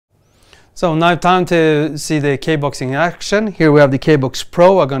So now time to see the kBox in action. Here we have the kBox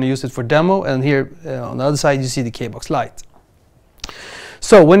Pro. I'm going to use it for demo, and here on the other side you see the kBox Lite.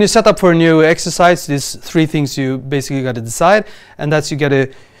 So when you set up for a new exercise, there's three things you basically got to decide, and that's you got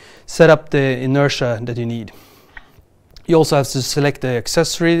to set up the inertia that you need. You also have to select the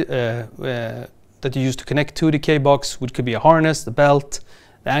accessory that you use to connect to the kBox, which could be a harness, the belt,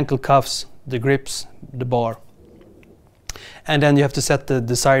 the ankle cuffs, the grips, the bar. And then you have to set the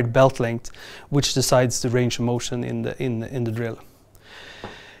desired belt length, which decides the range of motion in the drill.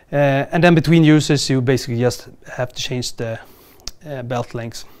 And then between users, you basically just have to change the belt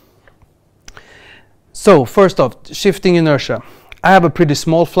lengths. So first off, shifting inertia. I have a pretty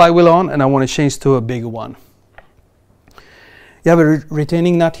small flywheel on, and I want to change to a bigger one. You have a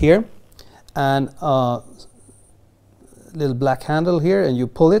retaining nut here, and a little black handle here, and you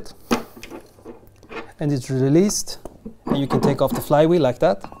pull it, and it's released. And you can take off the flywheel like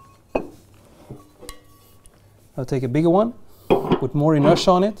that. I'll take a bigger one, put more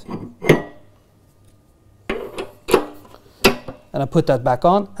inertia on it, and I put that back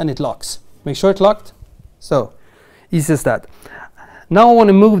on, and it locks. Make sure it's locked. So easy as that. Now I want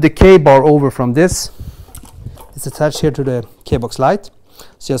to move the K-bar over from this. It's attached here to the kBox Lite.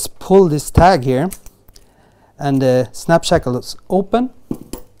 So just pull this tag here, and the snap shackle is open.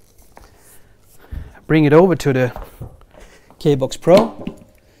 Bring it over to the kBox Pro.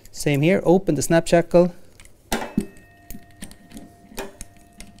 Same here, open the snap shackle.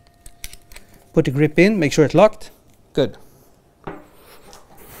 Put the grip in, make sure it's locked. Good.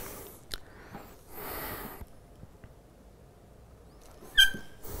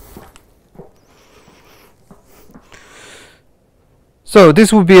 So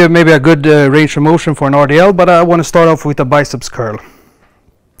this would be maybe a good range of motion for an RDL, but I want to start off with a biceps curl.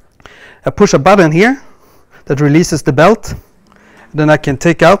 I push a button here that releases the belt. Then I can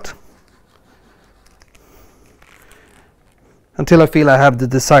take out until I feel I have the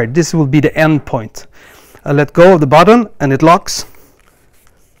desired. This will be the end point. I let go of the button and it locks.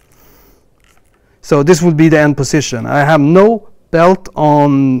 So this will be the end position. I have no belt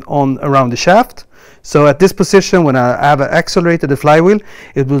on around the shaft. So at this position, when I have accelerated the flywheel,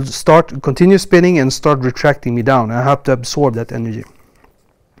 it will continue spinning and start retracting me down. I have to absorb that energy.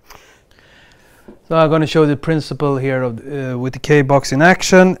 So I'm going to show the principle here of with the kBox in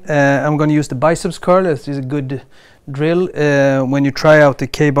action. I'm going to use the biceps curl. This is a good drill when you try out the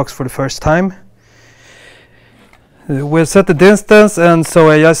kBox for the first time. We'll set the distance, and so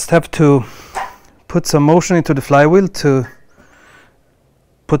I just have to put some motion into the flywheel to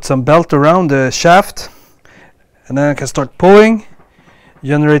put some belt around the shaft, and then I can start pulling,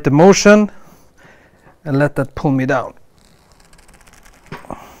 generate the motion, and let that pull me down.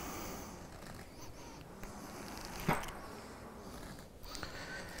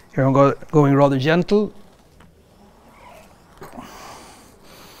 Here I'm going rather gentle.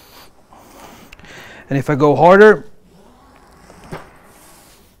 And if I go harder,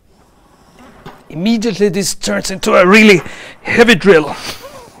 immediately this turns into a really heavy drill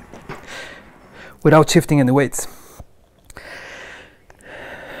without shifting any weights.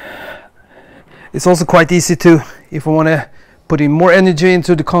 It's also quite easy to, if I want to put in more energy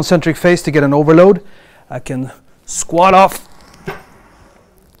into the concentric phase to get an overload, I can squat off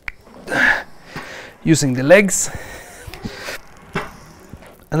using the legs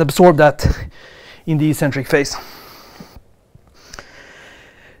and absorb that in the eccentric phase.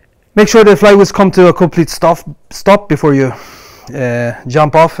 Make sure the flywheels come to a complete stop before you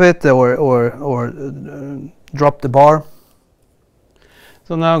jump off it or drop the bar.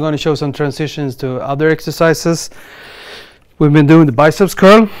 So now I'm going to show some transitions to other exercises. We've been doing the biceps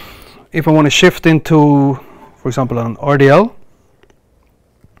curl. If I want to shift into, for example, an RDL,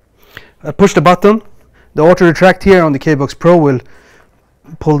 I push the button. The auto retract here on the kBox Pro will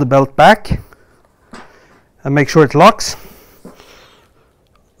pull the belt back and make sure it locks.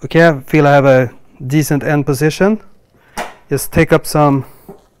 Okay, I feel I have a decent end position. Just take up some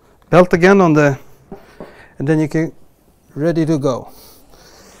belt again on the, and then you can ready to go.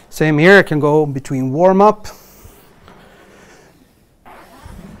 Same here, I can go between warm up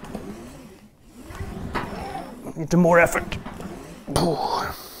into more effort.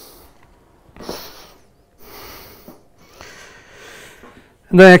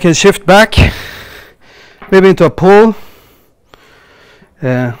 And then I can shift back, maybe into a pull.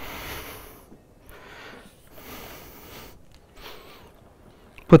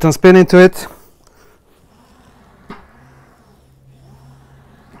 Put some spin into it.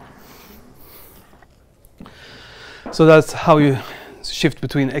 So that's how you shift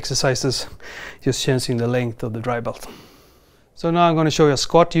between exercises, just changing the length of the dry belt. So now I'm going to show you a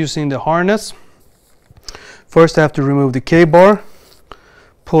squat using the harness. First I have to remove the K-bar,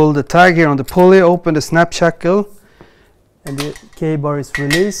 pull the tag here on the pulley, open the snap shackle, and the K-bar is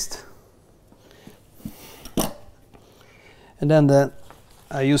released. And then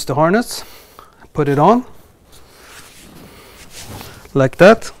I use the harness, put it on, like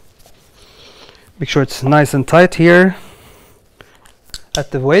that. Make sure it's nice and tight here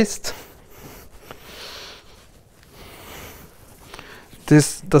at the waist.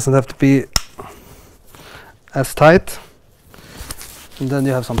 This doesn't have to be as tight. And then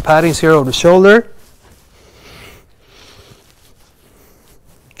you have some paddings here over the shoulder.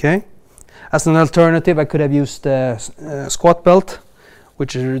 Okay. As an alternative, I could have used the squat belt,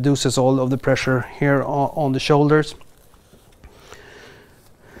 which reduces all of the pressure here on the shoulders.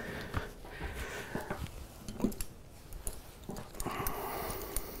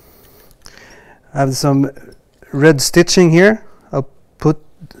 I have some red stitching here. I'll put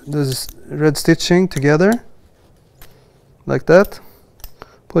this red stitching together like that.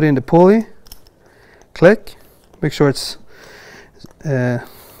 Put in the pulley, click, make sure it's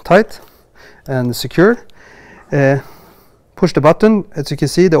tight and secure. Push the button. As you can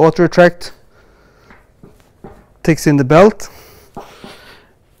see, the auto retract takes in the belt.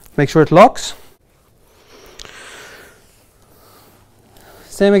 Make sure it locks.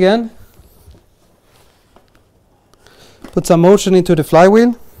 Same again. Put some motion into the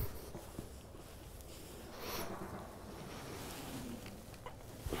flywheel.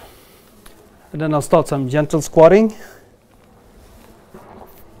 And then I'll start some gentle squatting.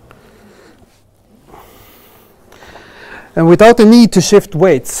 And without the need to shift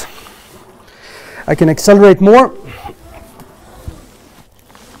weights, I can accelerate more.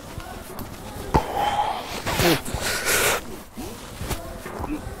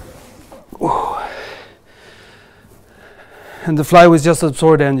 And the flywheel just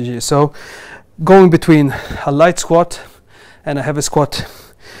absorbs the energy. So going between a light squat and a heavy squat,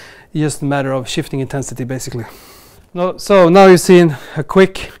 just a matter of shifting intensity basically. So now you've seen a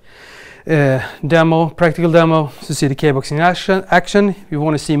quick practical demo to see the kBox in action. If you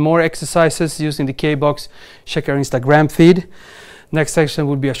want to see more exercises using the kBox, check our Instagram feed. Next section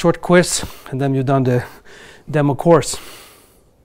will be a short quiz, and then you've done the demo course.